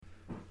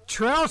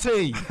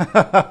Trouty!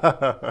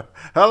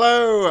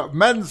 Hello,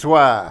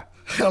 menswear.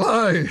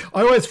 Hello.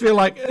 I always feel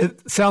like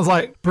it sounds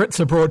like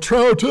Brits abroad.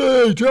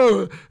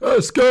 Trouty!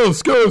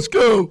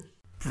 Skull!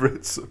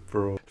 Brits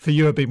abroad. For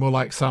you, it'd be more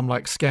like some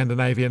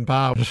Scandinavian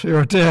bar.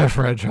 You're a dear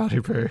friend,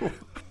 Trouty Poo.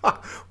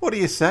 What are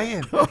you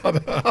saying?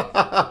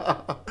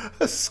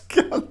 A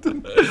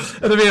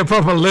Scandinavian. It'd be a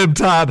proper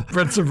libtard,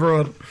 Brits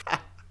abroad.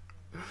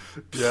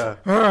 Yeah.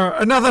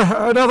 Another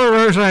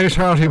rosé,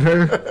 Trouty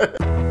Poo.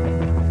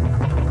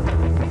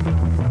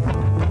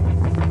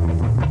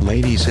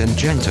 Ladies and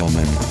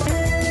gentlemen,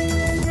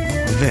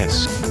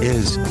 this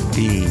is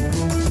the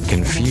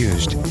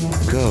Confused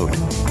Goat.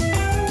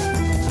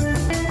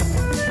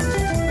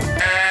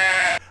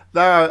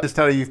 Now, just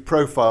tell you, you've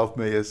profiled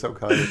me as some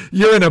kind of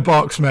You're in a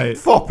box, mate.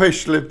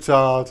 foppish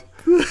libtard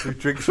who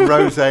drinks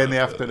rosé in the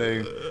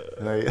afternoon.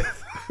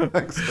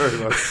 Thanks very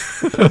much.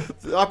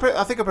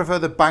 I think I prefer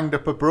the banged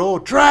up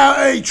abroad.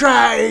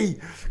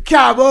 Trouty,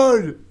 come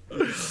on.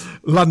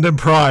 London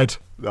Pride.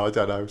 No, I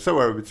don't know.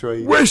 Somewhere in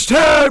between. West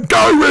Ham!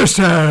 Go West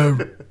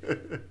Ham!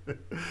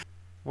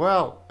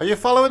 Well, are you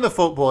following the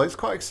football? It's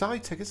quite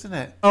exciting, isn't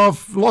it?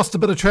 I've lost a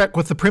bit of track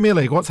with the Premier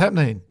League. What's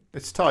happening?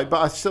 It's tight, but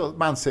I still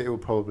Man City will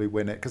probably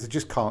win it because they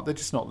just can't. They're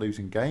just not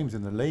losing games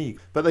in the league.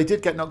 But they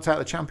did get knocked out of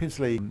the Champions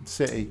League.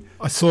 City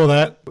I saw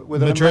that.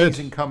 with an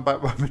amazing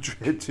comeback by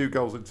Madrid, 2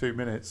 goals in 2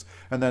 minutes,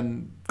 and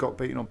then got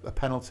beaten on a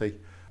penalty.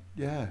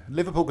 Yeah,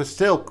 Liverpool could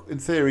still, in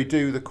theory,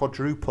 do the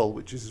quadruple,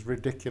 which is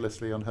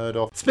ridiculously unheard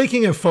of.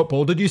 Speaking of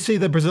football, did you see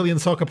the Brazilian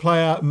soccer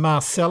player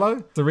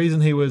Marcelo? The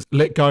reason he was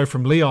let go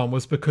from Lyon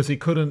was because he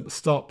couldn't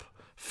stop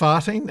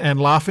farting and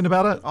laughing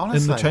about it.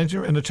 Honestly, in the changing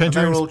room.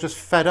 They were all just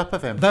fed up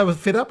of him. They were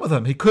fed up with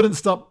him. He couldn't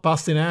stop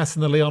busting ass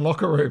in the Lyon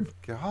locker room.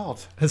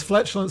 God. His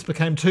flatulence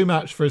became too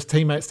much for his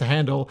teammates to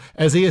handle,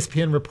 as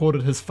ESPN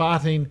reported his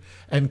farting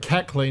and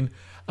cackling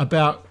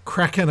about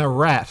cracking a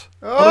rat.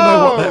 I don't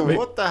know what that means.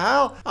 What the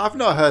hell? I've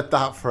not heard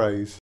that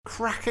phrase.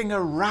 Cracking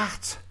a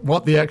rat.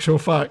 What the actual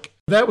fuck?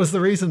 That was the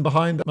reason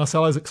behind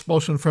Marcelo's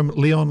expulsion from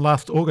Lyon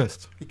last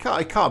August. He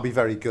can't be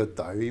very good,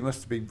 though. He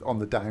must be on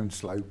the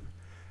downslope.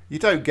 You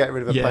don't get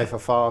rid of a player for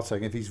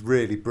farting if he's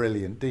really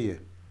brilliant, do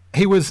you?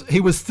 He was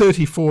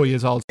 34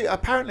 years old.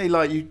 Apparently,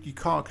 you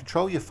can't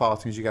control your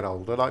farting as you get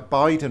older. Like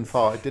Biden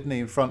farted, didn't he,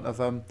 in front of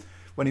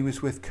when he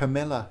was with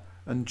Camilla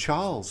and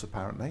Charles,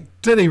 apparently.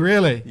 Did he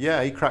really?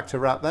 Yeah, he cracked a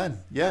rat then.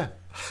 Yeah.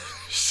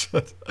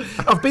 Shit.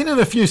 I've been in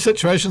a few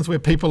situations where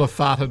people have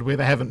farted where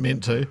they haven't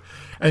meant to,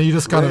 and you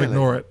just kind of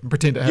ignore it and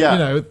pretend to have,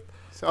 Yeah.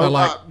 So,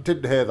 I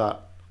didn't hear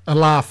that. A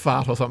laugh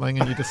fart or something,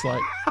 and you just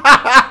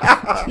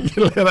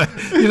you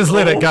just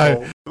let it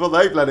go. Well,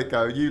 they've let it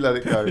go. You let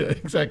it go. Yeah,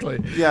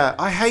 exactly. Yeah,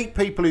 I hate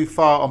people who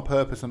fart on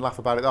purpose and laugh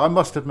about it. I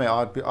must admit,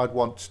 I'd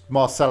want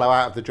Marcelo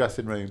out of the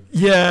dressing room.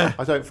 Yeah.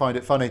 I don't find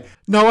it funny.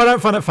 No, I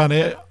don't find it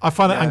funny. I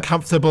find it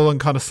uncomfortable and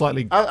kind of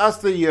slightly As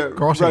the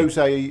grotty.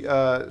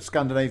 rosé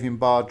Scandinavian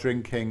bar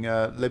drinking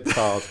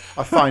libtard,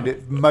 I find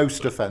it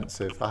most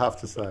offensive, I have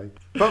to say.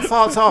 But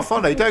farts are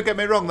funny. Don't get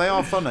me wrong, they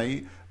are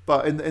funny.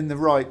 But in the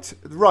right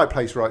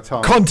place, right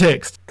time.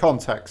 Context.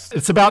 Context.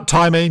 It's about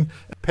timing.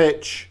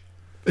 Pitch.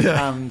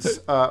 And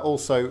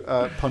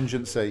also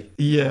pungency.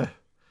 Yeah.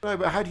 No,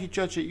 but how do you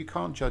judge it? You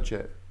can't judge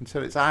it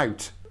until it's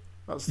out.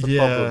 That's the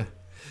problem.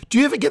 Do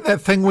you ever get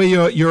that thing where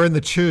you're in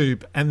the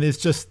tube and there's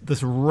just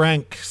this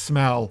rank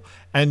smell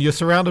and you're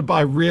surrounded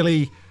by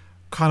really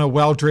kind of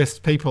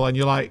well-dressed people and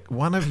you're like,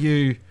 one of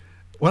you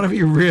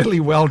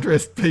really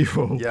well-dressed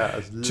people. Yeah,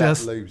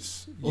 just let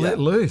loose. Let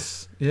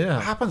loose. Yeah.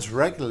 It happens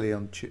regularly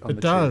on the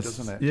tube,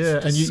 doesn't it?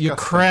 Yeah, it's and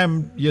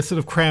you're sort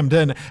of crammed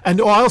in.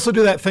 And I also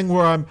do that thing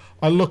where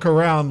I look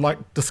around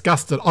like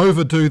disgusted,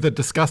 overdo the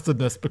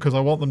disgustedness because I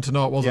want them to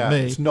know it wasn't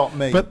me. It's not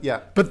me. But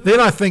then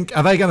I think,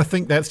 are they going to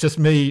think that's just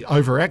me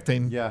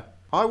overacting? Yeah.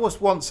 I was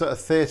once at a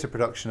theatre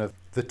production of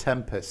The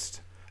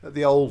Tempest at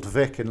the Old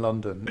Vic in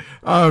London.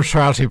 Oh,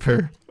 Trouty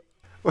Poo.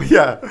 Well,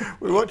 yeah,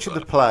 we were watching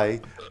the play,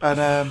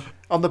 and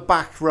on the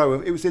back row,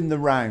 it was in the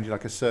round,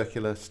 like a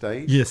circular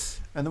stage. Yes.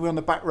 And then we were on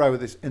the back row of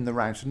this in the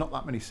round, so not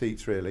that many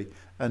seats really.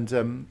 And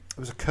there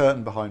was a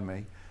curtain behind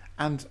me,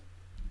 and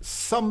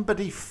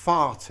somebody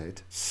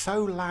farted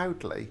so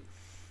loudly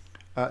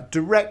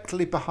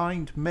directly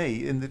behind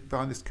me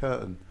behind this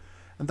curtain,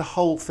 and the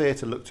whole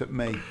theatre looked at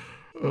me.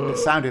 It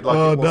sounded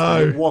like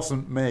it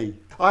wasn't me.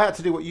 I had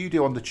to do what you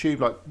do on the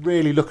tube, like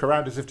really look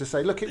around as if to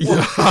say, look, it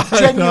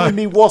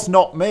genuinely was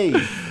not me.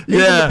 Even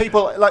the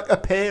people like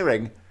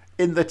appearing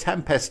in The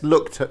Tempest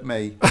looked at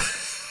me.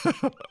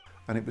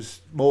 And it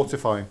was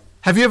mortifying.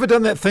 Have you ever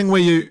done that thing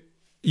where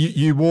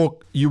you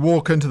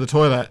walk into the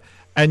toilet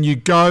and you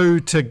go,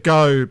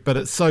 but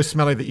it's so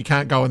smelly that you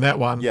can't go in that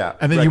one. Yeah.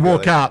 And then you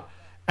walk out,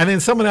 and then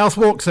someone else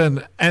walks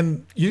in,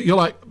 and you're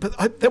like,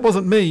 but that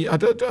wasn't me. Like,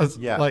 because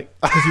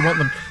you want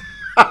them.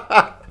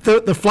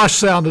 The flush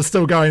sound is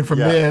still going from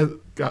there.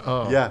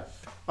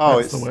 Oh,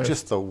 it's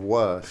just the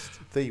worst.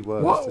 The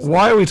worst.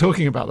 Why are we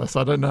talking about this?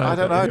 I don't know. I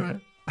don't know. Anyway.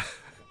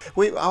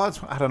 I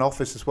had an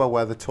office as well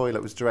where the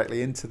toilet was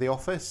directly into the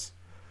office.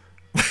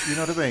 You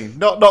know what I mean?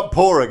 Not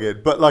pouring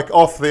it, but like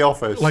off the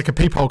office. Like a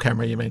peephole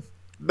camera, you mean?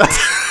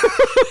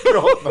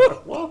 God,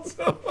 no. What?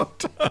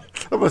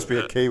 That must be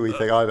a Kiwi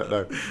thing. I don't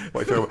know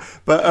what you're talking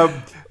about.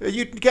 But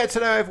you get to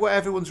know what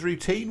everyone's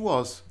routine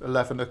was.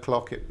 11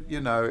 o'clock,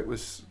 it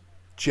was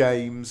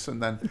James,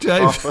 and then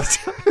James.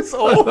 It's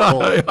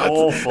awful.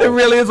 Awful. It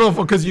really is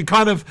awful because you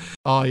kind of,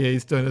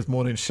 he's doing his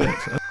morning shit.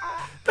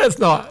 That's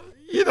not,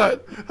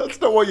 That's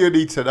not what you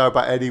need to know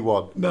about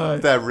anyone. No.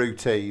 Their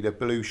routine,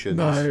 ablutions.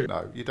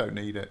 No, you don't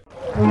need it.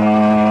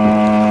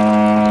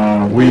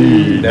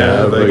 We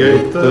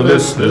navigate the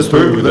listeners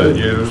through the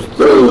news.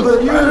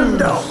 And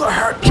down the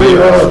hatch. We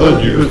are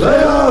the news.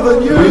 They are the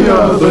news. We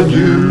are the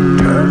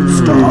news. Turn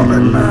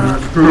starboard,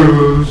 man.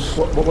 Cruise.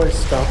 What way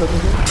starboard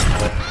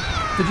again?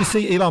 Did you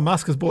see Elon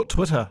Musk has bought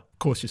Twitter? Of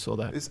course you saw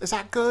that. Is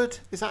that good?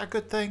 Is that a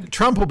good thing?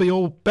 Trump will be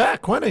all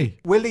back, won't he?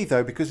 Will he,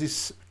 though, because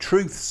his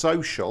Truth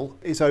Social,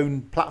 his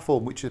own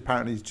platform, which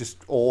apparently is just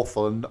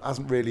awful and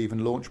hasn't really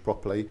even launched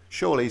properly,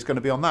 surely he's going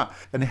to be on that.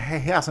 And he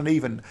hasn't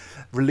even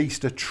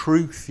released a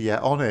truth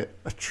yet on it.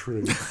 A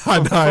truth. I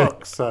know. For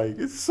fuck's sake.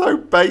 It's so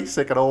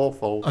basic and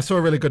awful. I saw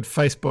a really good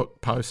Facebook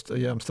post,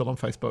 I'm still on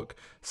Facebook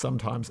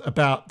sometimes,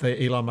 about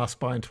the Elon Musk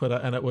buying Twitter,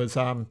 and it was,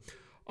 I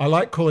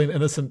like calling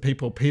innocent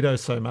people pedos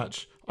so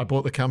much, I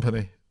bought the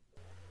company.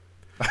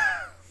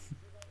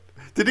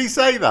 Did he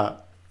say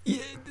that?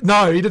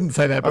 No, he didn't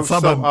say that, but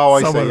someone. I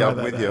see. wrote I'm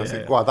that with down. you. I was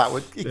like,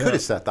 well, he could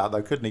have said that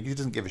though, couldn't he? He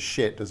doesn't give a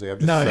shit, does he?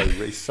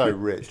 He's so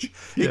rich.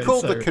 He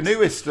called the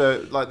canoeist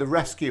like the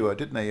rescuer,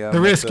 didn't he?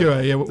 The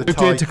rescuer, yeah. We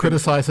dared to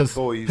criticise his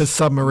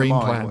submarine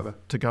plan plan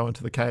to go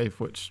into the cave,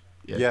 which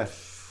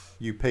yes,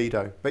 you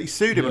pedo. But he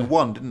sued him and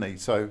won, didn't he?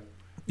 So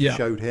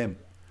showed him.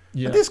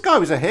 Yeah. And this guy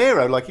was a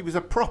hero. Like he was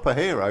a proper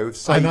hero of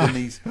saving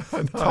these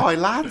Thai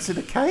lads in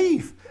a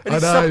cave. And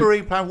his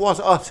submarine plan was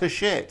utter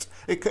shit.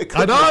 It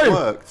couldn't have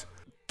worked.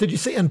 Did you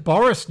see in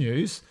Boris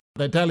News,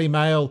 the Daily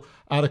Mail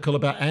article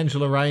about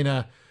Angela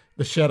Rayner,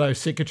 the shadow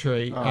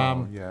secretary,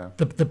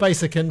 the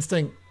basic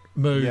instinct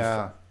move,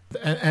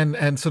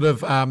 and sort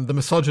of the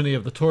misogyny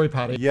of the Tory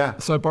party. Yeah.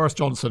 So Boris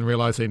Johnson,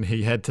 realising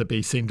he had to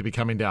be seen to be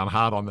coming down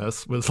hard on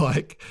this, was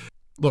like,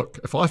 look,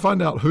 if I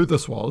find out who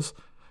this was,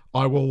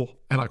 I will,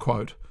 and I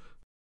quote,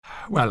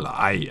 well,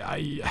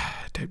 I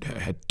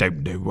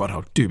don't know what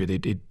I'll do, but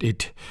it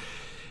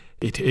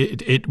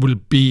will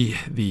be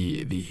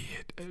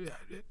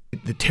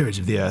the terrors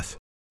of the earth.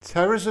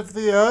 Terrors of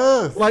the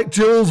earth. Like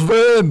Jules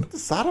Verne.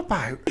 What's that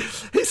about?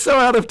 He's so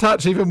out of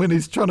touch even when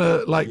he's trying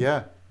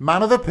to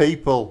man of the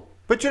people.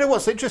 But you know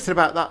what's interesting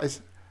about that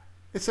is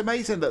it's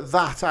amazing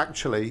that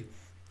actually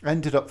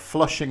ended up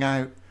flushing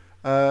out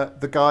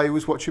the guy who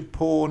was watching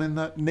porn in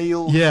the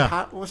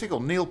what's he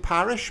called? Neil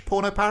Parish?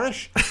 Porno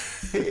Parish?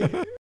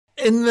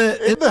 in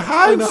the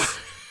house.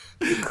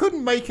 You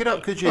couldn't make it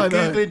up because you're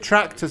Googling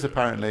tractors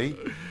apparently.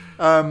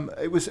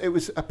 It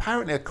was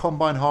apparently a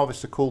combine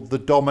harvester called the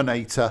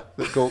Dominator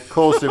that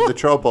caused him the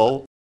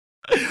trouble.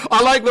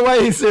 I like the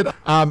way he said,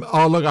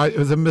 it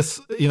was a miss,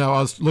 I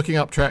was looking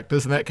up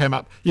tractors and that came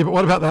up. Yeah, but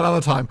what about that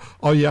other time?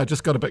 Oh yeah, I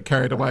just got a bit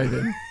carried away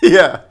then.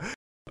 Yeah.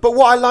 But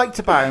what I liked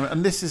about him,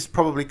 and this is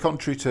probably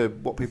contrary to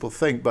what people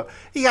think, but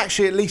he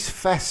actually at least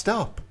fessed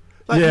up.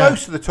 Like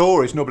most of the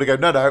Tories normally go,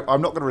 no,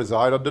 I'm not going to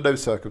resign under no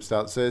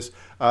circumstances.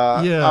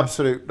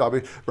 Absolute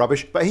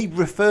rubbish. But he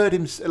referred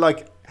himself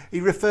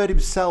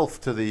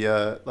to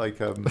the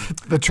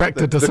the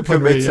tractor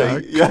disciplinary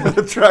committee,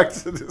 the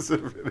tractor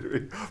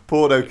disciplinary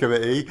porno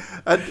committee,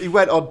 and he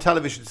went on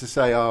television to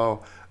say,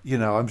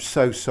 I'm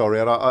so sorry,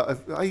 and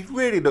I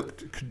really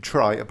looked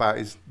contrite about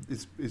his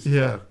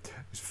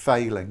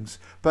failings,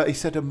 but he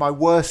said, my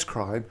worst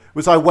crime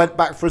was I went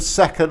back for a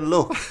second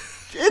look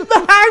in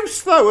the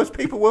house though as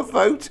people were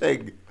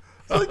voting.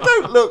 So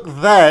don't look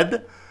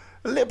then.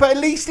 But at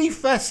least he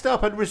fessed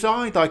up and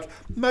resigned. Like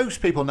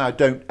most people now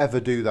don't ever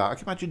do that. I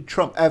can imagine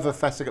Trump ever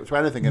fessing up to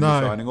anything and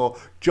resigning, or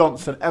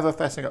Johnson ever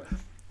fessing up.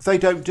 They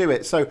don't do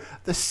it. So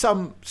there's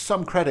some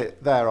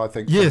credit there, I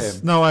think, for him.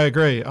 Yes, no, I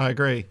agree.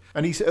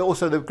 And he's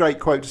also the great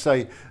quote to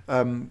say,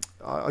 I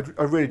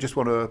really just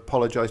want to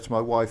apologise to my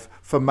wife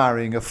for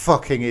marrying a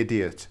fucking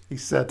idiot. He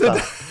said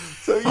that.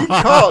 So you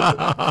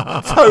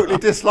can't totally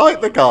dislike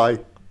the guy.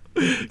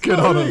 Good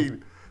on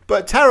him.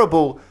 But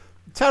terrible,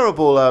 it's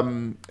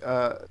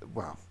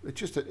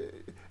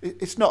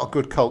not a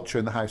good culture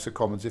in the House of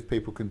Commons if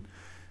people can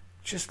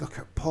just look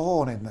at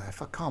porn in there.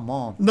 Come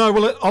on. No,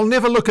 well, I'll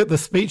never look at the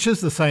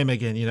speeches the same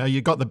again.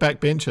 You've got the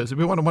backbenchers.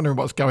 Everyone wondering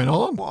what's going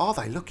on. What are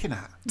they looking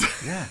at?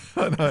 Yeah.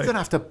 You're going to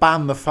have to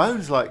ban the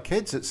phones like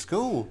kids at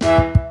school.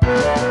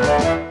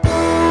 Have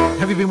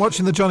you been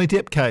watching the Johnny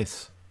Depp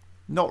case?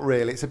 Not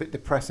really. It's a bit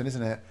depressing,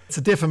 isn't it? It's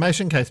a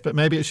defamation case, but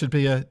maybe it should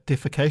be a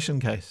defecation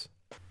case.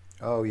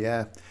 Oh,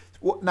 yeah.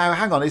 Now,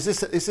 hang on. Is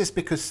this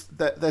because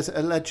there's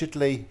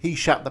allegedly he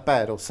shat the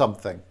bed or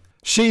something?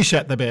 She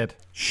shat the bed.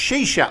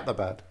 She shat the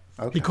bed.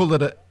 Okay. He called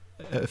it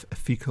a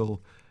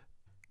fecal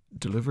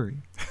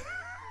delivery.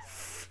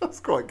 That's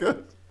quite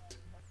good.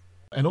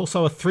 And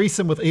also a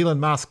threesome with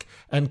Elon Musk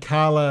and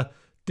Carla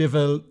I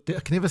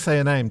can never say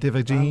her name.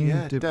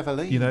 Devagene.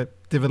 Devaline.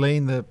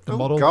 Devaline, the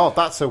model. Oh, God,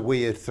 that's a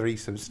weird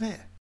threesome, isn't it?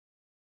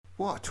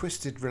 what a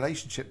twisted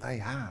relationship they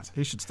had.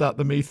 He should start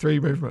the Me 3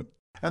 movement.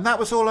 And that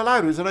was all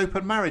allowed. It was an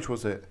open marriage,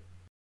 was it?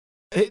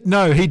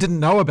 No, he didn't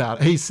know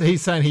about it.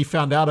 He's saying he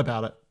found out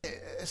about it.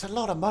 There's a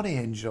lot of money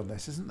hinged on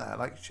this, isn't there?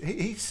 Like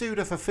he sued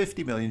her for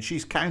 50 million.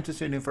 She's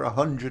countersuing him for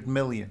 100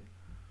 million.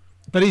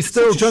 But he's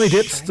still, Johnny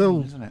Depp's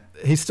shame, isn't it?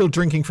 He's still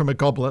drinking from a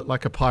goblet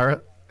like a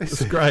pirate.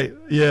 It's great,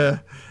 yeah.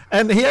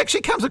 And he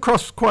actually comes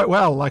across quite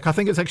well. Like, I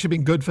think it's actually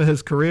been good for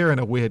his career in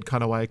a weird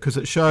kind of way, because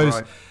it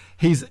shows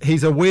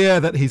he's aware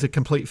that he's a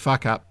complete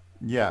fuck up.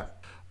 Yeah.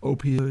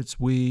 Opioids,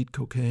 weed,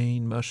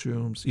 cocaine,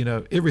 mushrooms,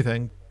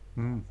 everything.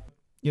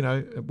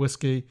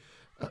 Whiskey,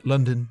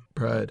 London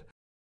Pride.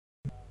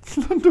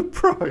 London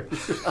Pride.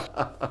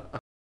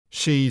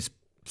 She's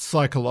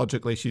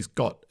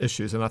got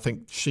issues, and I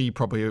think she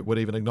probably would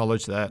even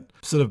acknowledge that,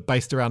 sort of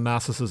based around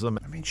narcissism.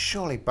 I mean,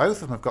 surely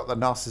both of them have got the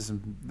narcissism,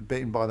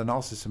 bitten by the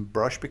narcissism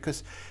brush,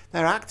 because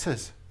they're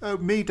actors. Oh,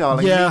 me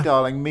darling, me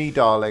darling, me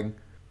darling.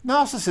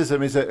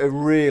 Narcissism is a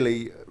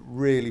really,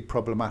 really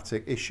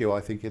problematic issue,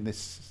 I think, in this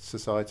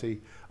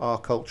society, our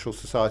cultural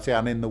society,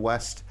 and in the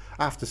West.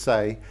 I have to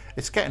say,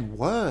 it's getting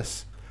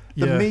worse.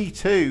 The Me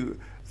Too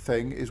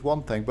thing is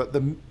one thing, but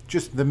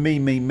just the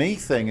me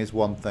thing is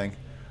one thing.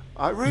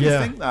 I really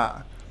think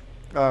that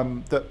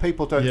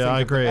people don't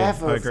think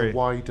of the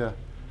wider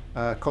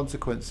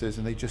consequences,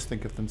 and they just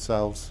think of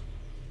themselves.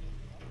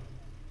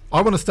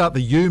 I want to start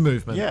the You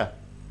movement. Yeah.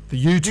 The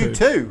You Too. You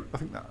Too. I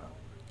think that.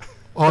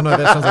 Oh, no,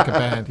 that sounds like a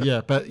band.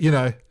 Yeah, but,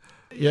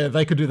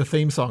 they could do the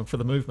theme song for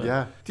the movement.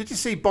 Yeah. Did you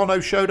see Bono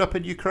showed up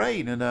in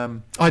Ukraine?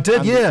 And I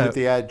did, with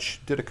The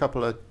Edge, did a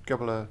couple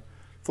of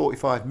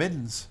 45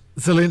 mins.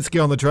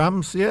 Zelensky on the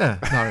drums, yeah.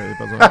 No, it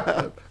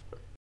wasn't.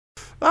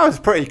 That was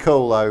pretty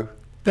cool, though.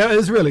 That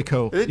is really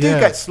cool. They do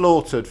get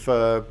slaughtered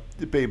for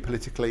being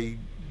politically,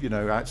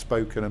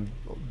 outspoken and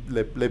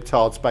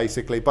libtards,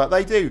 basically. But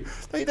they do.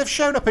 They've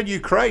shown up in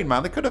Ukraine,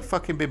 man. They could have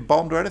fucking been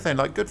bombed or anything.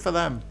 Like, good for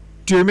them.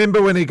 Do you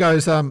remember when he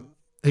goes,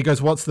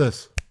 what's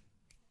this?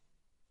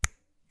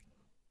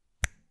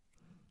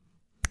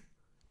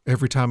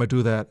 Every time I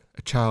do that,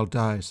 a child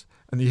dies.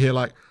 And you hear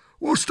like,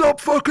 well, stop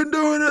fucking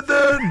doing it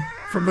then,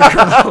 from the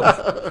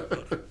crowd.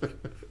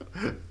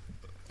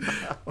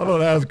 Oh,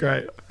 that was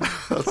great.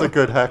 That's a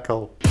good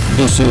heckle.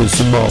 This is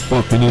some more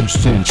fucking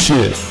interesting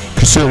shit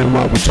concerning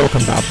what we're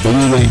talking about,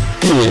 believe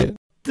it.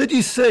 Did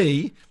you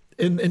see,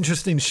 in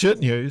interesting shit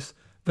news,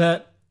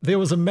 that there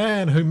was a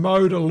man who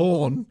mowed a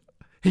lawn?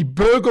 He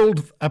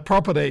burgled a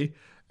property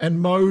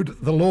and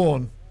mowed the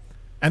lawn.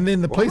 And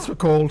then the police were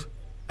called.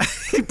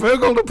 He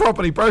burgled a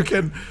property, broke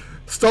in,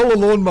 stole a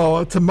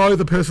lawnmower to mow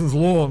the person's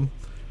lawn.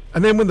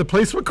 And then when the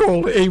police were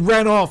called, he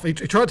ran off. He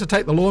tried to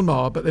take the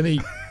lawnmower, but then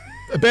he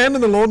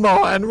abandoned the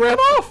lawnmower and ran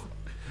off.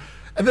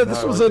 And then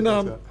this was in,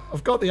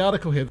 I've got the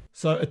article here.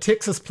 So a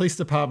Texas police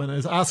department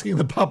is asking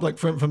the public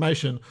for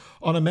information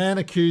on a man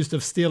accused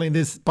of stealing,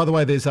 there's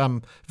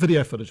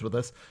video footage with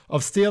this,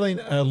 of stealing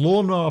a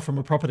lawnmower from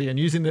a property and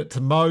using it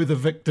to mow the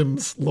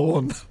victim's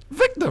lawn.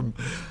 Victim!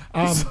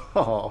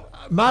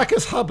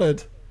 Marcus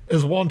Hubbard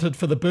is wanted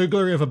for the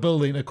burglary of a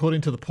building,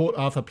 according to the Port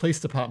Arthur Police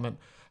Department.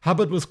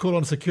 Hubbard was caught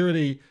on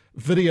security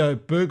video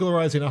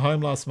burglarizing a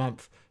home last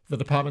month, the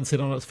department said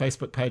on its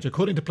Facebook page.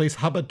 According to police,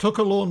 Hubbard took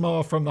a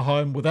lawnmower from the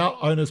home without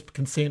owner's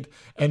consent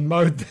and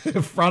mowed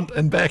their front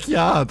and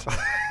backyard.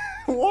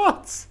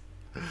 What?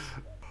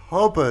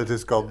 Hubbard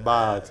has gone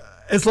mad.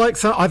 It's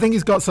like, I think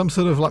he's got some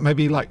sort of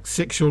maybe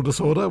sexual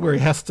disorder where he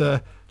has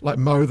to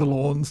mow the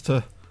lawns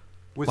to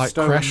with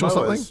crash or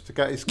something to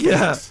get his kicks.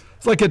 Yeah,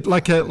 it's like a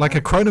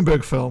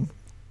Cronenberg film.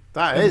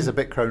 That is a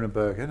bit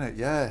Cronenberg, isn't it?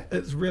 Yeah,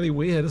 it's really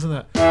weird, isn't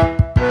it?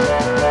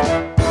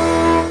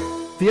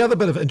 The other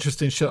bit of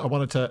interesting shit I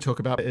wanted to talk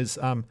about is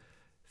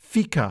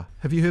fika.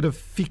 Have you heard of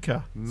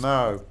fika?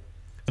 No.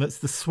 And it's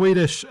the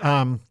Swedish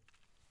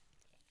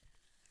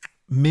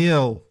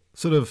meal,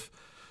 sort of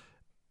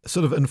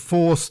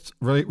enforced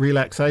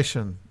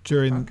relaxation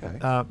during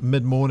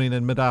mid-morning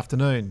and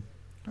mid-afternoon.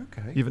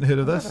 Okay. You haven't heard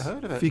of this? I've never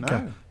heard of it, fika.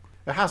 no.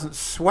 It hasn't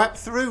swept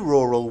through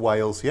rural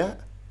Wales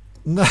yet.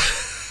 No.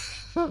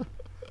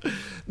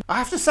 I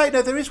have to say,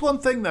 no, there is one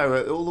thing,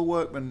 though. All the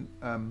workmen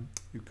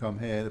who come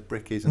here, the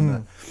brickies and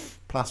the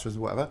plasterers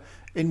and whatever,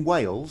 in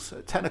Wales,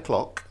 at 10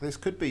 o'clock, this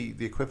could be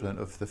the equivalent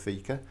of the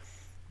fika,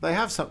 they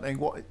have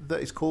something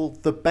that is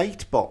called the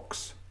bait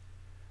box.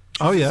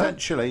 Oh, yeah.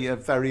 Essentially a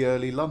very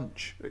early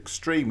lunch,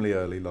 extremely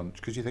early lunch,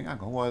 because you think, hang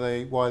on, why are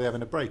they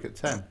having a break at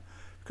 10?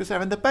 Because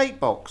they're in the bait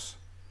box.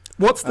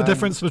 What's the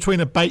difference between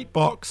a bait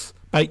box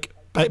and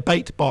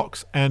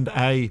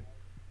a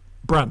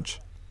brunch?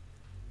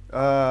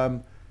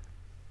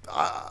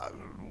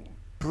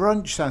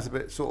 Brunch sounds a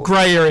bit sort of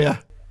grey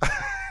area.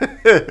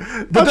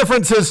 The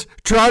difference is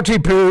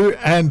trouty poo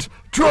and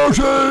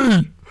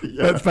trouty.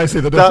 Yeah. That's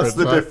basically the difference.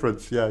 That's the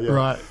difference. Yeah.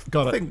 Right,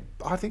 got it.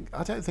 I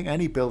don't think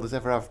any builders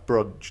ever have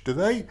brunch, do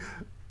they?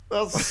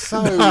 That's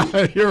so.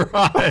 No, you're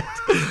right.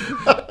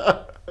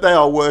 They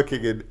are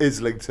working in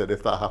Islington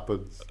if that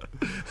happens.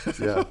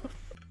 Yeah.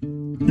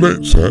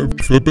 Let's have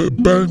a bit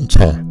of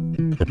banter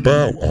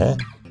about our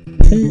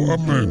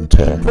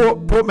portmanteau.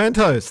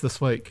 Portmanteaus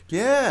this week.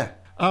 Yeah.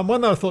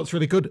 One that I thought's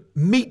really good,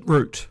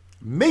 beetroot.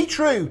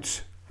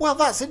 Beetroot. Well,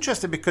 that's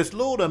interesting because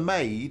Lorna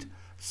made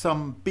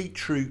some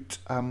beetroot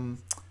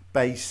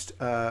based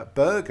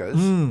burgers.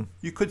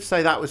 You could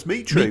say that was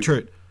beetroot.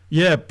 Beetroot.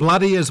 Yeah,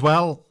 bloody as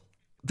well.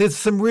 There's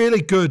some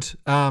really good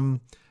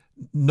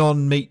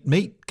non-meat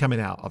meat coming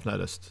out, I've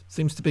noticed.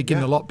 Seems to be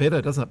getting a lot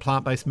better, doesn't it?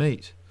 Plant-based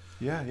meat.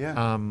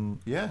 Yeah.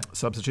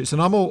 Substitutes.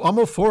 And I'm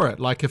all for it.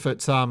 Like if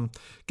it's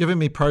giving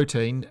me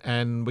protein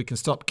and we can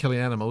stop killing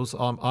animals,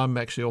 I'm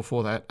actually all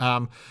for that.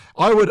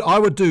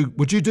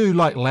 Would you do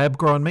like lab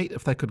grown meat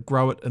if they could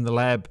grow it in the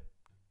lab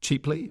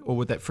cheaply, or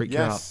would that freak you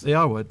out?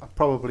 Yeah, I would. I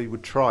probably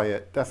would try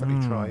it.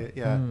 Definitely try it.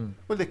 Yeah.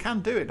 Well, they can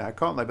do it now,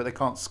 can't they? But they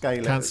can't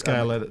scale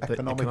it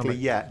economically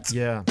yet.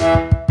 Yeah.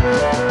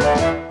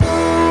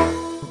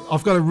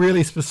 I've got a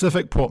really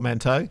specific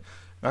portmanteau.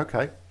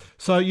 Okay.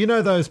 So you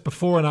know those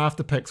before and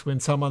after pics when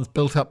someone's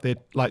built up their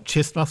like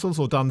chest muscles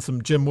or done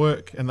some gym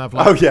work and they've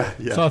like. Oh yeah.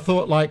 So I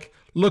thought like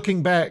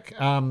looking back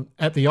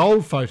at the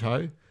old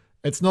photo,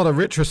 it's not a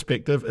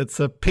retrospective, it's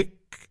a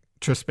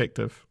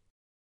pictrospective.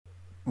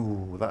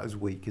 Ooh, that is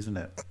weak, isn't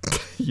it?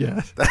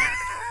 Yeah.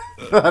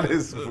 That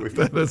is weak.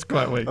 That is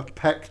quite weak. A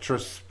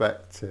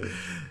pectrospective.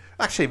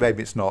 Actually,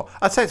 maybe it's not.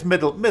 I'd say it's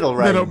middle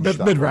range.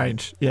 Mid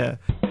range. Yeah.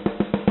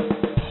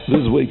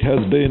 This week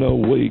has been a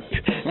week.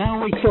 A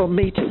week for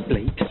me to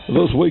bleat.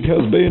 This week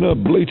has been a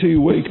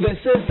bleaty week. This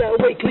is the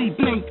weekly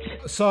bleat.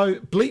 So,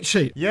 bleat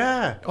sheet.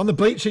 Yeah. On the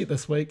bleat sheet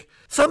this week,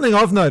 something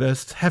I've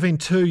noticed having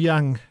two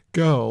young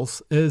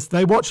girls is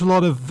they watch a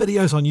lot of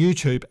videos on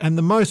YouTube, and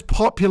the most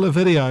popular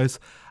videos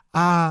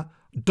are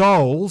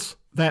dolls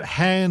that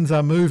hands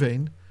are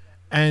moving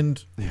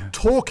and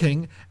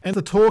talking, and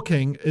the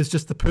talking is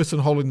just the person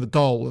holding the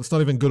doll. It's not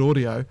even good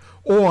audio.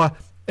 Or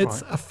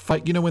it's a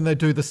fake, you know, when they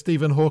do the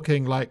Stephen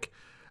Hawking, like,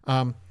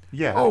 oh,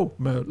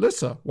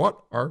 Melissa,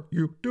 what are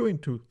you doing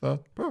to the...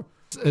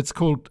 It's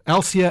called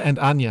Elsa and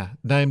Anya,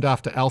 named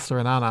after Elsa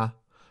and Anna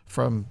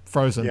from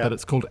Frozen, but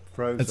it's called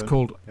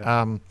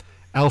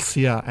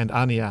Elsa and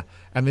Anya.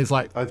 And there's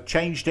like... I've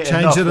changed it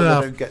enough that they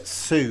don't get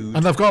sued.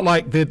 And they've got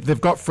like,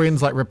 they've got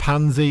friends like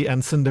Rapunzel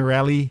and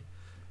Cinderella.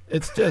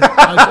 It's just,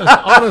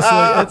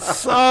 honestly, it's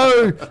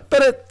so...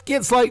 But it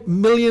gets like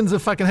millions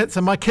of fucking hits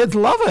and my kids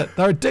love it.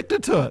 They're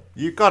addicted to it.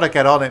 You've got to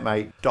get on it,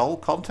 mate. Doll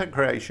content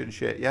creation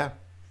shit, yeah.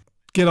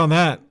 Get on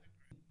that.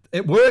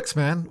 It works,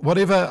 man.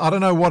 Whatever, I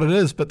don't know what it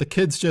is, but the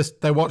kids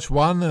just, they watch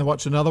one, they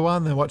watch another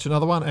one, they watch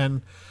another one,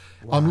 and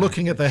I'm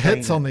looking at the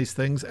hits on these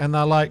things, and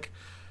they're like...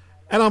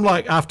 And I'm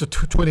like, after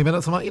 20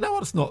 minutes, I'm like, you know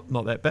what? It's not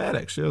that bad,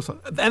 actually.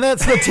 And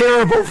that's the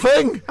terrible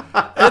thing.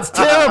 It's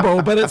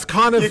terrible, but it's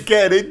kind of... You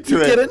get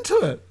into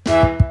it.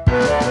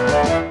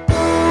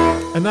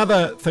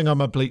 Another thing on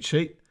my bleach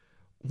sheet,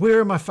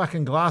 where are my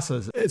fucking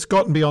glasses? It's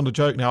gotten beyond a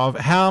joke now.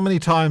 How many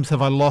times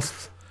have I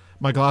lost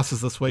my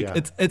glasses this week?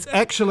 Yeah. It's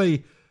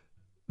actually...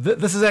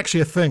 This is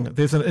actually a thing.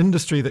 There's an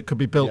industry that could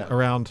be built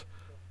around...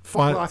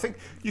 Well, I think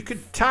you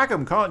could tag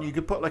them, can't you? You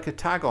could put like a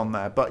tag on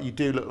there, but you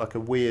do look like a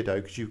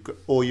weirdo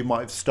or you might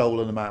have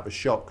stolen them out of a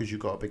shop because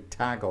you've got a big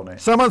tag on it.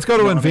 Someone's got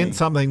to invent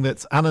something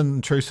that's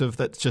unintrusive.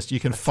 That's just you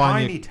can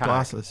find your tag.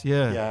 Glasses.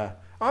 Yeah.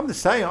 I'm the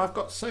same. I've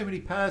got so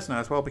many pairs now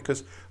as well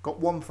because I've got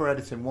one for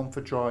editing, one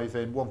for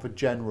driving, one for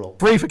general,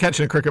 3 for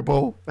catching a cricket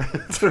ball,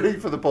 3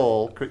 for the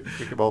ball,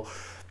 cricket ball.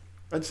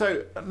 And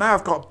so now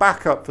I've got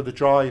backup for the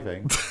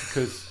driving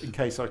because in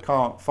case I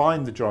can't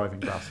find the driving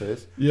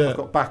glasses, I've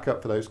got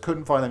backup for those.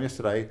 Couldn't find them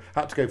yesterday.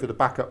 Had to go for the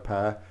backup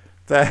pair.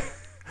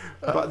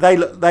 But they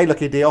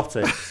look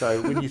idiotic.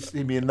 So when you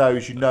see me in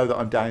those, you know that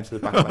I'm down to the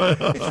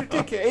backup.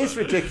 It's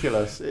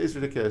ridiculous. It is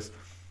ridiculous.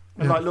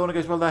 And like Lorna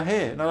goes, well, they're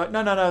here. And I'm like,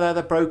 no, they're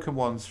the broken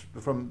ones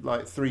from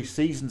like 3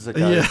 seasons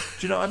ago. Yeah.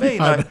 Do you know what I mean?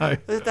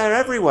 Like, they're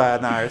everywhere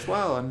now as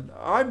well. And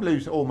I'm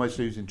almost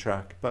losing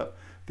track. But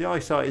the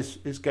eyesight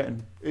is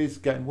getting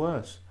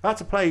worse. I had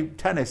to play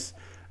tennis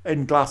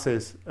in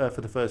glasses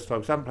for the first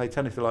time. So I haven't played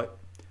tennis for like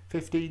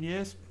 15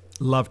 years.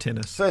 Love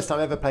tennis. First time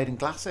I ever played in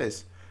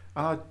glasses.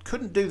 And I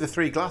couldn't do the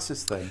 3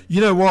 glasses thing.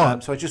 You know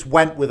what? So I just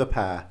went with a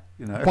pair.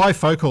 You know,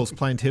 bifocals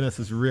playing tennis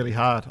is really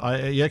hard.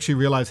 You actually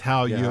realise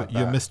how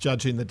you're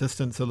misjudging the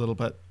distance a little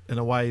bit in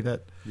a way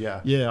that...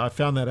 Yeah, I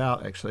found that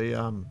out actually.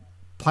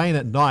 Playing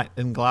at night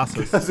in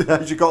glasses.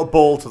 You got a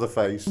ball to the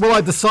face. Well, I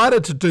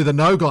decided to do the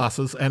no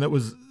glasses and it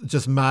was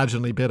just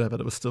marginally better, but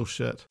it was still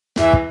shit.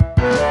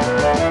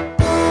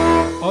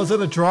 I was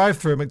at a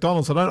drive-through at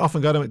McDonald's. I don't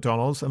often go to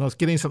McDonald's, and I was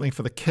getting something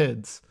for the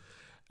kids.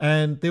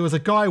 And there was a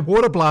guy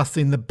water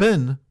blasting the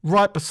bin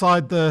right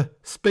beside the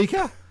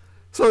speaker.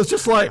 So it was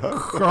just like,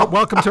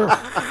 welcome to...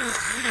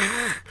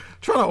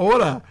 trying to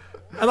order.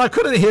 And I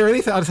couldn't hear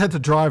anything. I just had to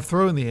drive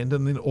through in the end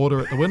and then order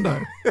at the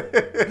window.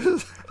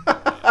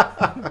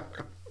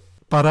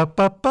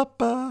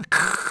 Ba-da-ba-ba-ba.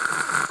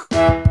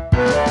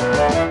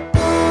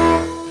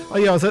 Oh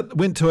yeah,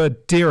 went to a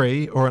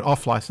dairy or an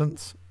off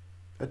license.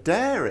 A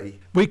dairy?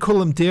 We call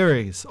them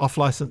dairies, off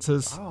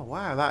licenses. Oh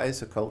wow, that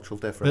is a cultural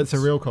difference. It's a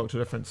real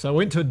cultural difference. So I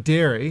went to a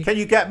dairy. Can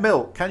you get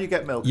milk? And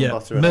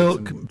butter?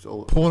 Milk,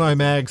 porno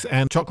mags,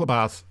 and chocolate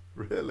bars.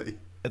 Really?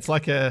 It's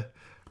like a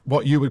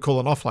what you would call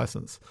an off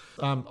license.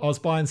 I was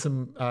buying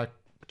some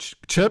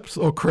chips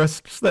or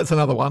crisps. That's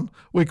another one.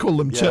 We call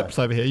them chips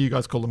over here. You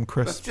guys call them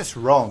crisps. That's just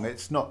wrong.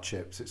 It's not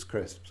chips. It's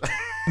crisps.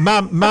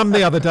 Mum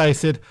the other day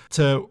said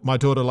to my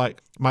daughter,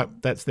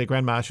 that's their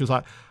grandma. She was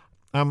like,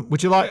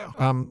 would you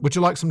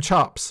like some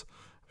chops?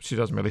 She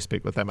doesn't really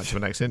speak with that much of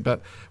an accent,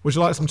 but would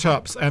you like some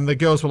chops? And the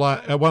girls were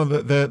like, one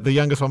of the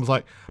youngest one was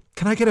like,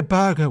 can I get a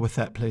burger with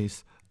that,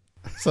 please?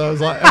 So I was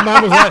like, and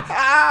Mum was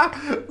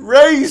like,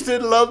 raised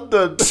in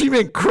London. She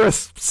meant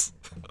crisps.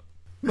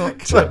 Not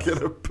Can I chips.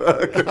 get a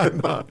burger?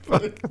 No,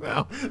 fucking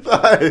hell.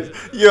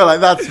 You're like,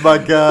 that's my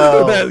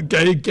girl.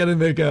 Get in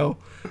there, girl.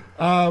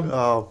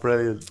 Oh,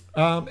 brilliant.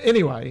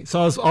 Anyway,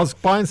 so I was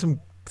buying some.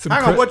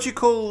 Hang on, what do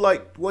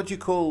you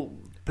call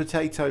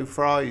potato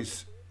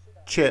fries?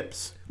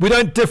 Chips. We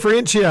don't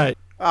differentiate.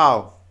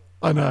 Oh,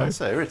 I know. that's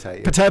so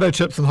irritating. Potato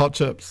chips and hot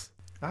chips.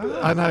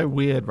 Oh. I know,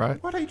 weird,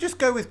 right? Why don't you just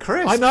go with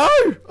crisps? I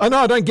know.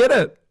 I don't get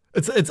it.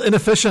 It's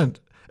inefficient.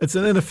 It's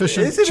an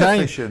inefficient It is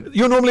change. inefficient.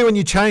 You're normally when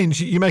you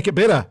change, you make it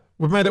better.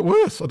 We've made it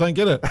worse. I don't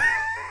get it.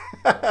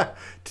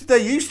 Did there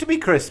used to be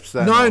crisps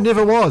then? No,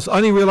 never was. I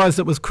only realised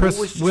it was crisps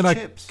Always just when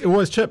chips. It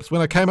was chips.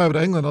 When I came over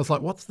to England, I was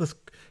like, "What's this?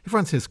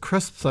 Everyone says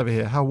crisps over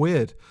here. How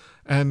weird."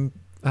 And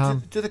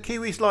Do the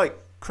Kiwis like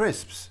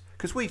crisps?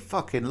 Because we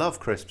fucking love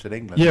crisps in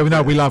England. yeah,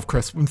 we love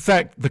crisp. In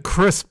fact, the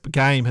crisp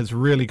game has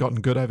really gotten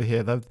good over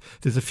here.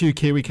 There's a few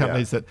Kiwi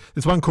companies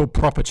there's one called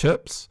Proper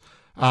Chips,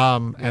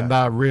 and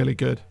they're really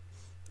good.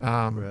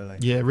 Really?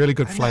 Yeah, really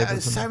good And flavours.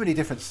 there's so many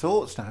different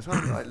sorts now as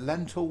well, like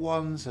lentil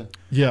ones, and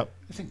Yeah.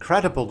 it's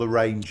incredible the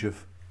range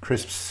of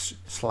crisps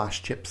 /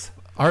 chips.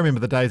 I remember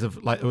the days of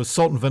it was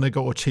salt and vinegar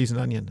or cheese and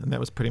onion, and that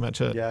was pretty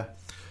much it. Yeah,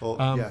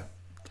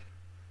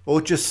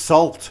 or just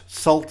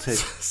salted.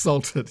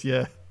 Salted,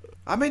 yeah.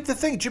 I mean, do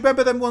you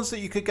remember them ones that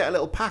you could get a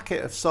little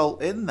packet of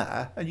salt in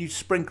there, and you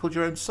sprinkled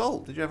your own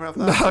salt? Did you ever have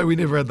that? No, we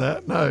never had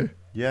that. No.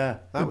 Yeah,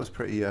 that was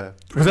pretty.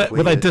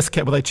 Were they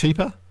discount? Were they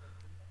cheaper?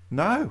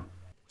 No.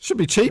 Should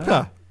be cheaper.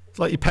 No. It's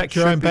like you pack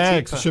your Should own be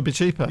bags. cheaper. It should be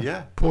cheaper.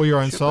 Yeah. Pour your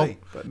own Should salt. be,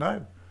 but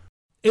no.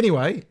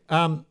 Anyway,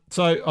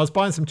 so I was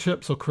buying some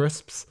chips or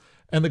crisps,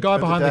 and the guy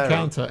behind the dairy.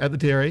 counter at the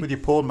dairy With your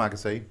porn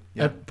magazine.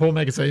 Yeah. at Paul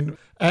Magazine,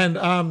 and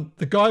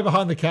the guy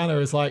behind the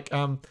counter is like,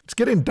 "It's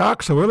getting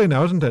dark so early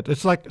now, isn't it?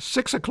 It's like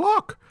 6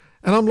 o'clock."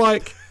 And I'm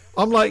like,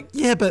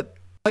 yeah, but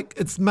like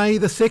it's May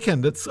the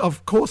 2nd.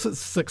 Of course it's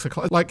 6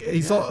 o'clock. Like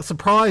he's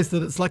surprised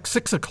that it's like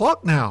 6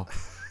 o'clock now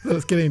that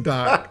it's getting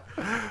dark.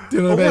 Do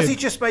you know Or what I was mean?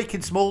 he just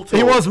making small talk?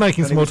 He was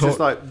making And small it was just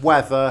talk. like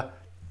weather.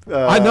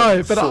 I know,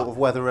 but sort of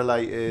weather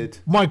related.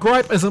 My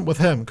gripe isn't with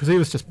him because he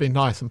was just being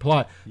nice and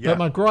polite. Yeah. But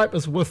my gripe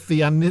is with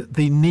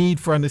the need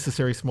for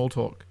unnecessary small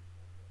talk.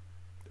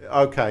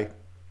 Okay.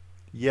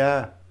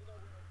 Yeah.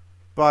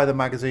 Buy the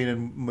magazine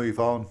and move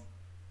on.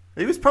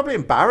 He was probably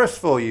embarrassed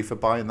for you for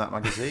buying that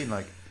magazine.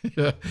 Like,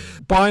 Yeah.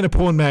 Buying a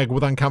porn mag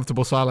with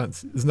uncomfortable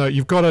silence.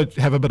 You've got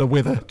to have a bit of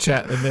weather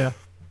chat in there.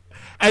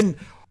 And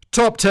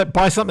top tip,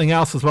 buy something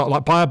else as well.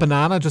 Like buy a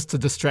banana just to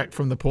distract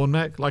from the porn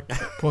mag. Like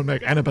porn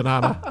mag and a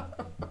banana.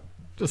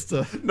 Just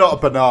to... not a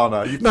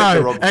banana. You picked the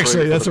No, wrong actually,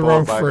 fruit for that's the the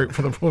wrong porn bag. fruit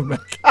for the porn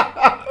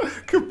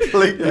mag.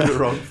 Completely the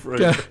wrong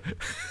fruit. Yeah.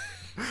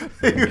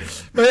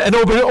 An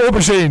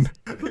aubergine.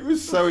 He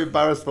was so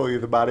embarrassed for you,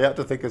 the man. He had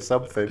to think of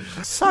something.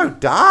 So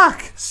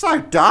dark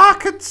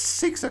at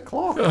 6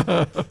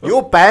 o'clock.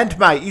 You're banned,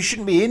 mate. You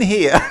shouldn't be in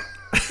here.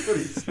 That's what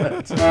he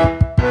said.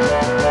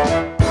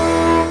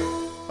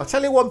 I'll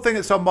tell you one thing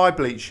that's on my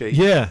bleach sheet.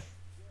 Yeah.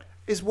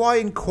 Is why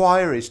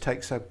inquiries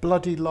take so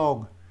bloody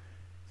long.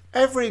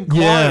 Every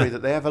inquiry Yeah.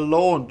 that they ever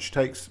launch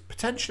takes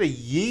potentially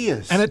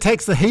years. And it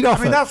takes the heat off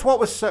I mean, it. that's what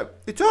was so...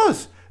 It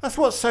does. That's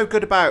what's so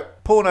good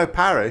about Porno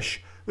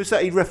Parish, was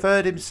that he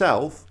referred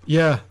himself,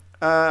 Yeah.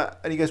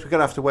 and he goes, we're going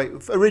to have to wait.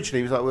 Originally,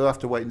 he was like, we'll have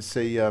to wait and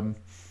see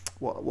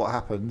what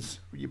happens.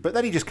 But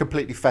then he just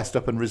completely fessed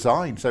up and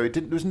resigned, so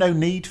there was no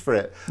need for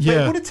it. But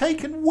Yeah. it would have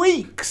taken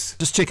weeks.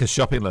 Just check his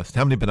shopping list.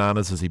 How many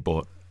bananas has he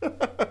bought?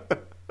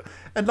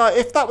 And like,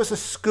 if that was a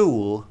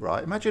school,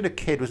 right, imagine a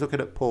kid was looking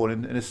at porn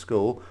in a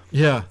school.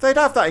 Yeah. They'd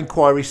have that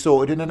inquiry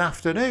sorted in an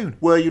afternoon.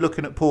 Were you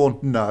looking at porn?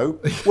 No.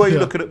 Were you Yeah.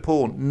 looking at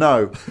porn?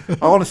 No.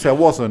 Honestly, I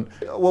wasn't.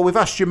 Well, we've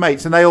asked your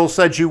mates and they all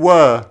said you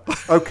were.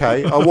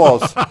 Okay, I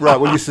was. Right,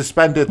 well, you're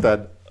suspended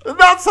then. And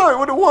that's how it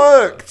would have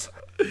worked.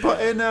 But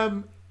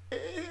in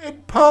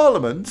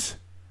Parliament,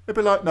 it'd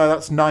be like, no,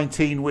 that's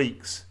 19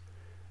 weeks.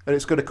 And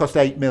it's going to cost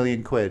 8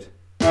 million quid.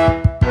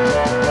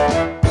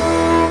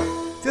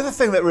 The other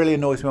thing that really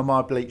annoys me on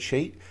my bleach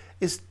sheet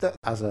is that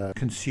as a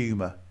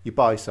consumer, you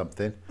buy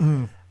something,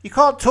 you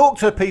can't talk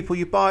to the people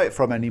you buy it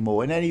from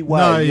anymore in any way.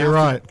 No, You you're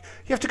have right.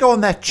 you have to go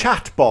on their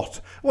chat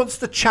bot. Once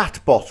the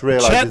chat bot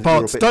realises you're a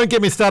Chatbots. bit Don't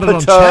get me started on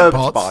perturbed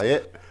chatbots. by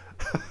it.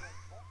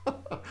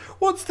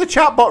 Once the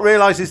chatbot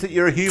realises that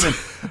you're a human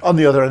on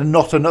the other end and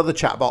not another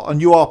chatbot,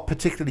 and you are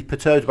particularly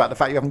perturbed about the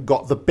fact you haven't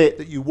got the bit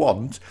that you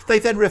want, they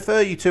then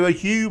refer you to a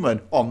human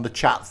on the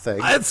chat thing.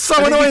 It's so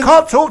And annoying. You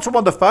can't talk to them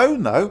on the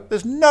phone, though.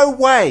 There's no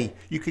way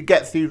you could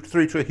get through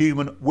to a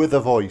human with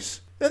a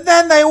voice. And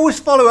then they always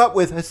follow up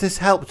with, has this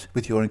helped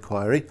with your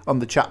inquiry on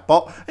the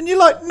chatbot? And you're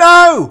like,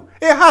 no,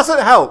 it hasn't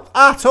helped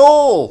at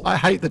all. I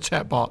hate the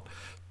chatbot.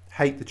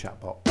 Hate the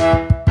chatbot.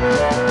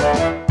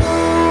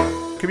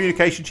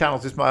 Communication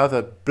channels is my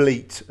other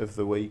bleat of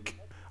the week.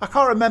 I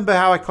can't remember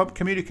how I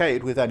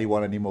communicated with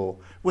anyone anymore.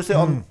 Was it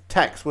on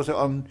text? Was it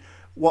on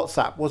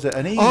WhatsApp? Was it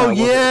an email? Oh, was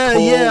yeah, it a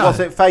call? yeah. Was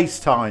it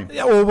FaceTime?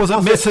 Yeah, or was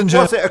it Messenger?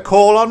 Was it a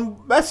call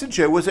on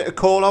Messenger? Was it a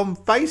call on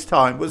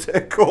FaceTime? Was it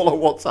a call on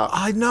WhatsApp?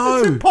 I know.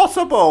 It's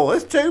impossible.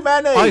 There's too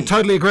many. I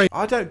totally agree.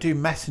 I don't do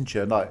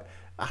Messenger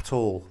at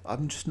all.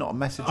 I'm just not a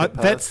messenger person.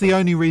 That's the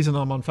only reason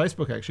I'm on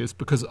Facebook, actually, is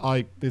because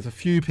there's a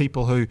few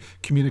people who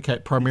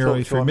communicate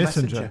primarily through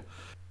Messenger.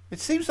 It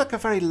seems like a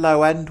very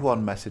low-end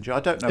one, Messenger. I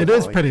don't know. It why.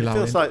 is pretty low. It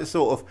feels like the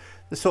sort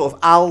of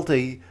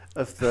Aldi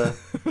of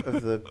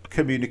the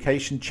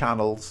communication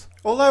channels.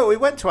 Although we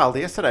went to Aldi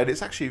yesterday, and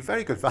it's actually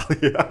very good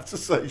value. I have to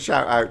say,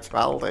 shout out to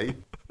Aldi.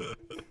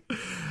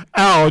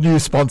 Our new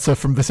sponsor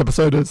from this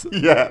episode is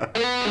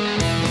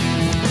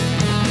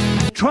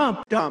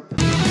Trump dump.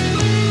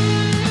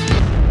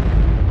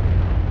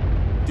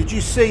 Did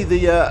you see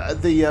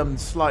the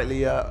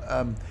slightly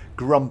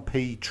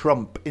grumpy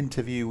Trump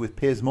interview with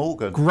Piers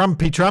Morgan?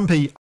 Grumpy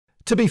Trumpy.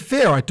 To be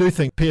fair, I do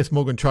think Piers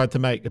Morgan tried to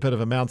make a bit of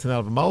a mountain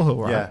out of a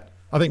molehill, right? Yeah.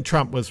 I think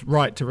Trump was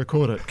right to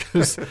record it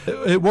because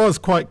it was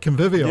quite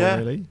convivial,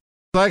 really.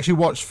 I actually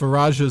watched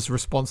Farage's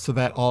response to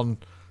that on,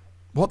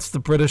 what's the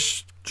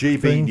British GB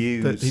thing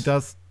News that he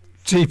does?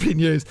 GB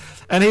News.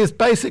 And he was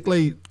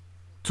basically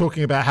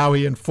talking about how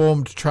he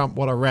informed Trump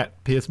what a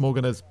rat Piers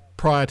Morgan is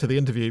prior to the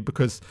interview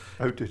because...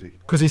 Oh, did he?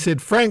 Because he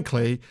said,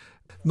 frankly...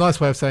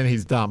 Nice way of saying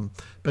he's dumb.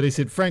 But he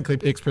said, frankly,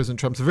 ex-President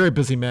Trump's a very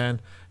busy man,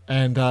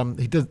 and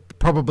he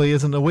probably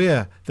isn't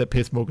aware that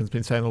Piers Morgan's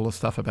been saying all this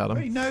stuff about him.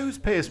 Well, he knows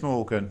Piers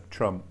Morgan,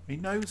 Trump. He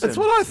knows That's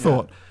him. what I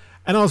thought. Yeah.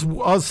 And I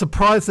was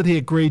surprised that he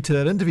agreed to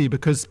that interview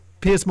because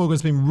Piers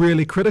Morgan's been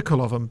really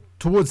critical of him.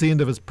 Towards the end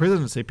of his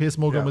presidency, Piers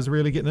Morgan was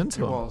really getting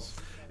into him. Was.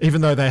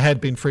 Even though they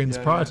had been friends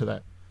prior to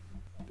that.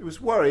 It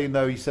was worrying,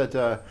 though. He said,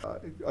 are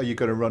you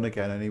going to run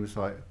again? And he was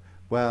like,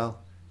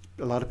 well,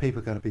 a lot of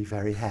people are going to be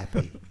very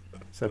happy.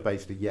 So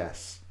basically,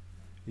 yes,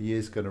 he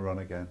is going to run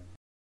again.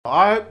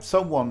 I hope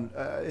someone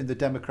in the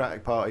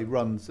Democratic Party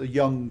runs, a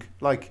young,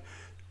 like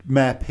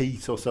Mayor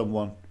Pete or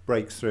someone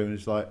breaks through and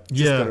is like,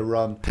 just going to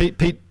run. Pete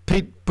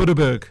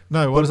Buttigieg.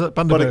 No, what is it?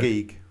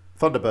 Buttigieg.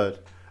 Thunderbird.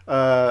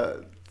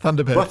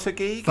 Thunderbird.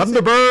 Buttigieg?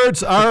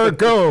 Thunderbirds are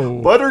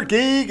go.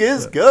 Buttigieg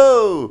is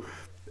go.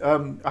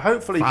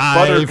 Hopefully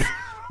 5,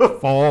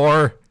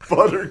 4.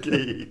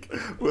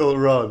 Buttigieg will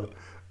run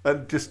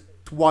and just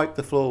wipe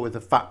the floor with a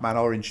fat man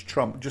orange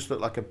Trump. Just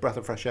looked like a breath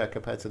of fresh air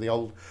compared to the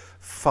old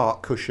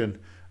fart cushion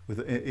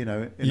with in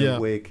a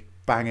wig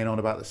banging on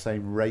about the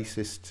same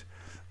racist,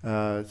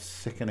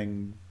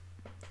 sickening,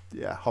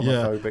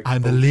 homophobic.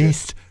 I'm the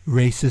least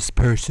racist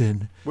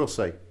person. We'll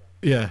see.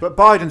 Yeah, but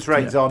Biden's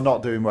reigns are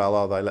not doing well,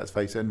 are they? Let's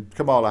face it. And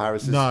Kamala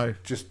Harris is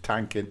just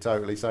tanking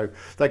totally. So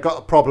they've got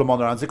a problem on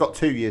their hands. They've got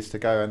 2 years to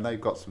go, and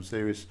they've got some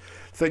serious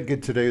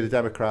thinking to do. The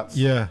Democrats.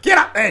 Yeah, get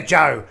up there,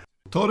 Joe.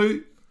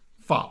 Toru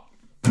fa.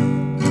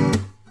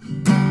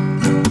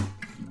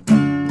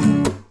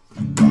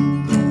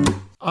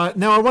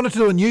 Now, I wanted to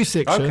do a new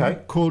section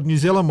called New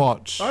Zealand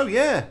Watch. Oh,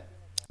 yeah.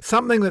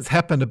 Something that's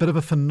happened, a bit of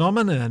a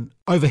phenomenon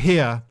over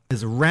here,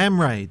 is ram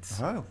raids.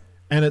 Oh.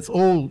 And it's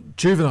all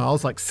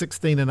juveniles, like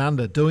 16 and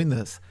under, doing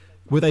this,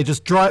 where they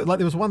just drive. Like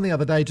there was one the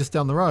other day just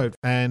down the road,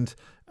 and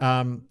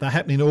they're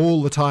happening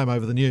all the time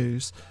over the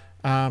news.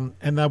 And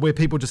they're where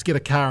people just get a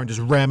car and just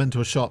ram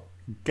into a shop.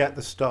 Get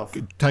the stuff.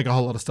 Take a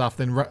whole lot of stuff,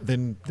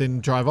 then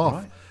drive off.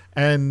 Right.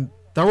 And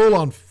they're all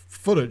on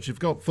footage. You've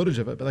got footage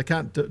of it, but they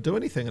can't do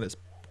anything. And it's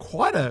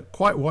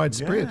quite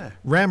widespread. Yeah.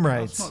 Ram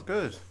raids. That's not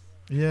good.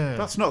 Yeah.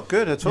 That's not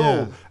good at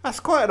all. That's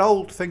quite an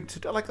old thing to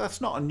do. Like,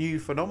 that's not a new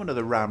phenomenon,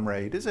 the ram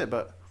raid, is it?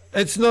 But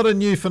it's not a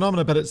new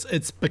phenomenon, but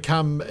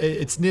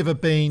it's never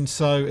been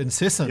so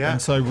incessant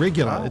and so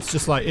regular. Oh. It's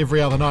just like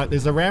every other night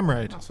there's a ram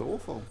raid. That's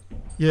awful.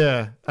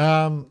 Yeah.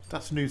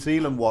 That's New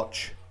Zealand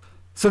Watch.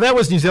 So that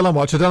was New Zealand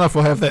Watch. I don't know if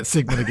we'll have that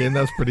segment again.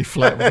 That was pretty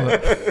flat,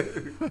 wasn't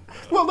it?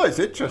 Well, no, it's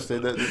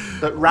interesting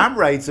that ram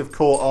raids have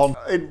caught on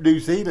in New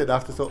Zealand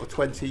after sort of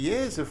 20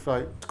 years of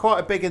it's quite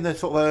a big in the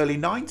sort of early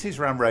 90s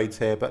ram raids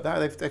here, but now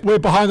they've we're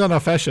behind on our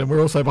fashion.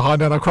 We're also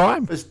behind on our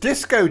crime. There's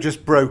disco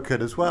just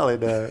broken as well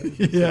in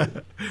yeah,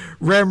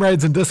 ram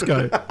raids and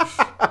disco.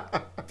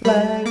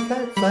 Flag,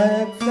 flag,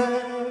 flag,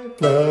 flag,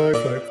 flag,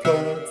 flag,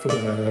 flag,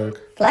 flag.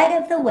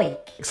 Flag of the week.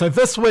 So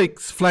this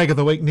week's flag of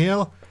the week,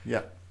 Neil,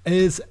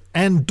 is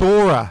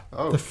Andorra,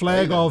 the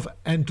flag of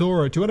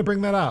Andorra. Do you want to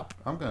bring that up?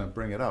 I'm going to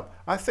bring it up.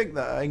 I think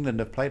that England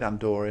have played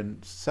Andorra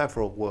in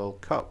several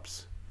World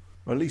Cups,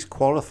 or at least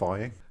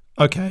qualifying.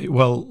 Okay,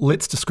 well,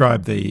 let's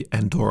describe the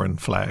Andorran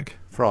flag.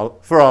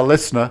 For our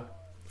listener.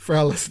 For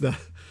our listener.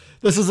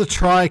 This is a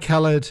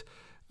tri-coloured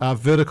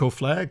vertical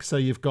flag. So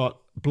you've got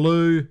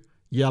blue,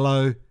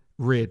 yellow,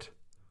 red.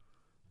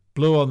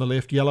 Blue on the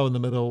left, yellow in the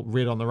middle,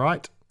 red on the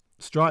right,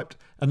 striped.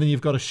 And then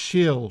you've got a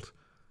shield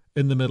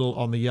in the middle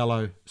on the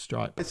yellow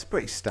stripe. It's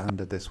pretty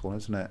standard, this one,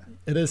 isn't it?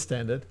 It is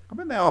standard. I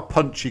mean, they are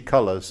punchy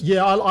colours.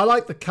 Yeah, I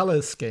like the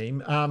colour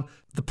scheme.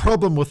 The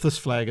problem with this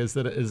flag is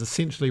that it is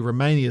essentially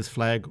Romania's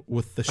flag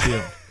with the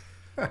shield.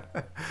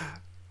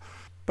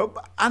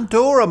 But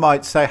Andorra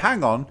might say,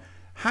 hang on,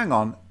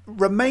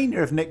 Romania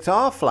have nicked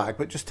our flag,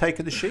 but just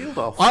taken the shield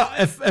off.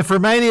 If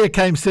Romania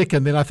came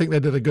second, then I think they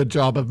did a good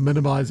job of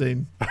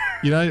minimising.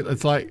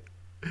 It's like,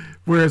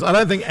 whereas I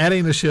don't think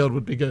adding the shield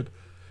would be good.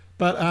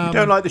 But you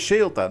don't like the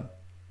shield then?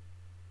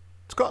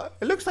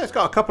 It looks like it's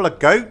got a couple of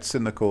goats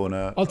in the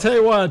corner. I'll tell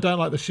you why I don't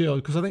like the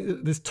shield, because I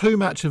think there's too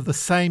much of the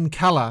same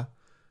colour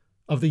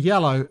of the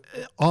yellow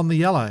on the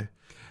yellow.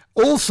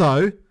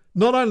 Also,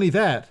 not only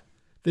that,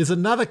 there's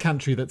another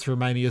country that's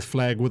Romania's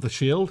flag with a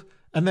shield,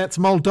 and that's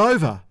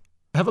Moldova.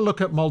 Have a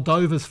look at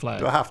Moldova's flag.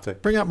 Do I have to?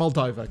 Bring up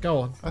Moldova. Go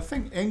on. I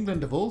think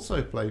England have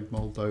also played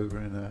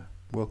Moldova in a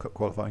World Cup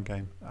qualifying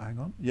game. Hang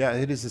on. Yeah,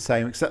 it is the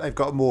same, except they've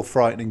got a more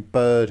frightening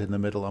bird in the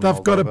middle on They've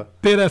Moldova.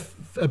 got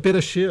a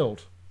better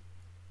shield.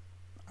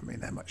 I mean,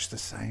 they're much the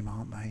same,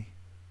 aren't they?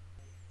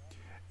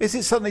 Is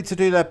it something to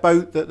do that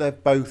they're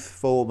both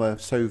former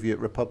Soviet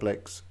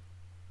republics?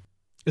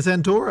 Is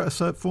Andorra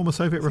a former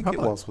Soviet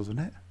republic? It was, wasn't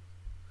it?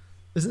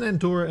 Isn't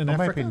Andorra in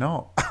Africa? Maybe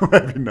not.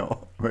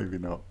 Maybe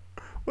not.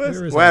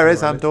 Where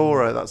is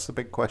Andorra? That's the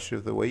big question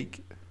of the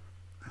week.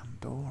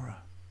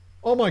 Andorra.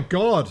 Oh my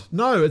God!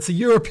 No, it's a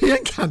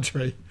European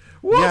country.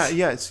 What?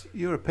 Yeah, it's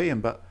European,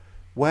 but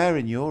where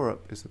in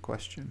Europe is the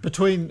question?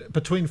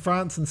 Between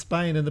France and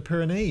Spain and the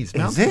Pyrenees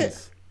Mountains. Is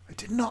it? I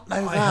did not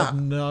know that. I have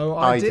no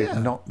idea. I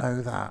did not know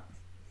that.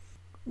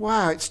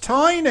 Wow, it's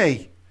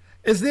tiny.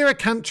 Is there a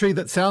country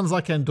that sounds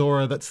like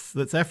Andorra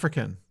that's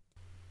African?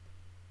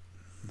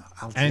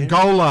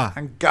 Algeria.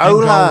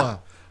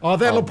 Angola. Oh,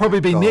 that'll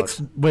probably be God.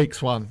 next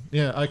week's one.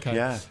 Yeah, okay.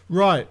 Yeah.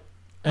 Right.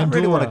 I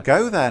Andorra. really want to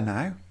go there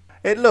now.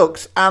 It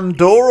looks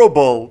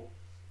Andorrable.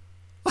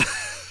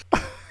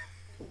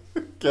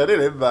 Get it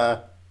in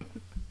there.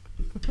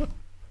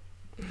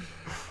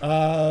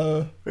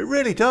 It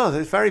really does.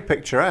 It's very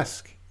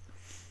picturesque.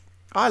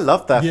 I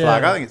love their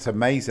flag. I think it's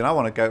amazing. I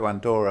want to go to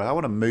Andorra. I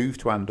want to move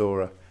to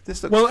Andorra.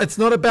 Well, it's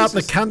not about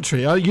the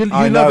country. You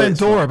love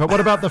Andorra, but what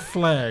about the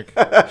flag?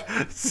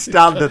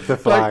 Standard, the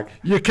flag. Like,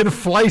 you're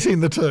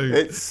conflating the two.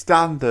 It's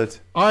standard.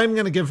 I'm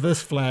going to give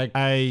this flag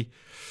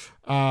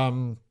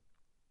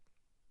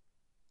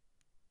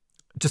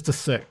just a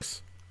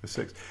 6. A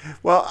 6.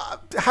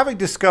 Well, having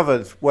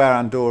discovered where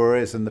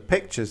Andorra is and the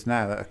pictures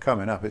now that are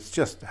coming up, it's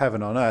just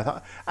heaven on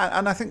earth.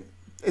 And I think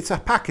it's a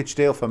package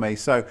deal for me.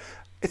 So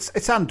it's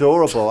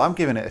Andorrable. I'm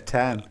giving it a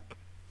 10.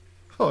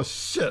 Oh,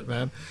 shit,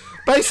 man.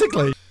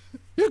 Basically,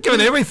 you've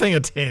given everything a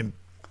 10.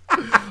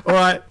 All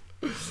right.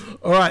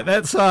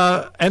 That's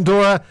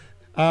Andorra.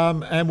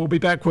 And we'll be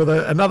back with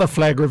another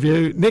flag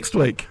review next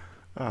week.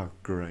 Oh,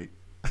 great.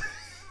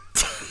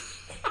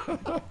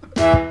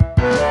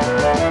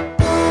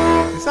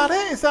 Is that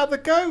it? Is that the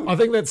goat? I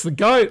think that's the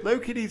goat.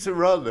 Loki needs a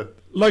run.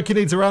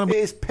 It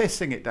is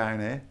pissing it down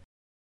here.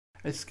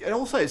 It's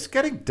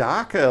getting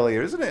dark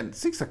earlier, isn't it?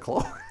 6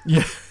 o'clock.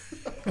 Yeah.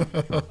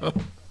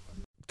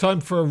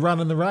 Time for a run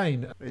in the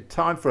rain.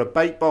 Time for a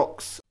bait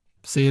box.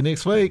 See you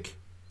next week.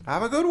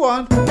 Have a good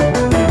one.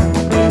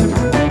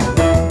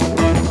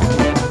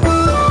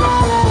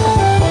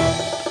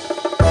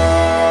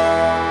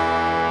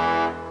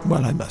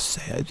 Well, I must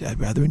say, I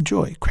rather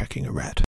enjoy Cracking a Rat.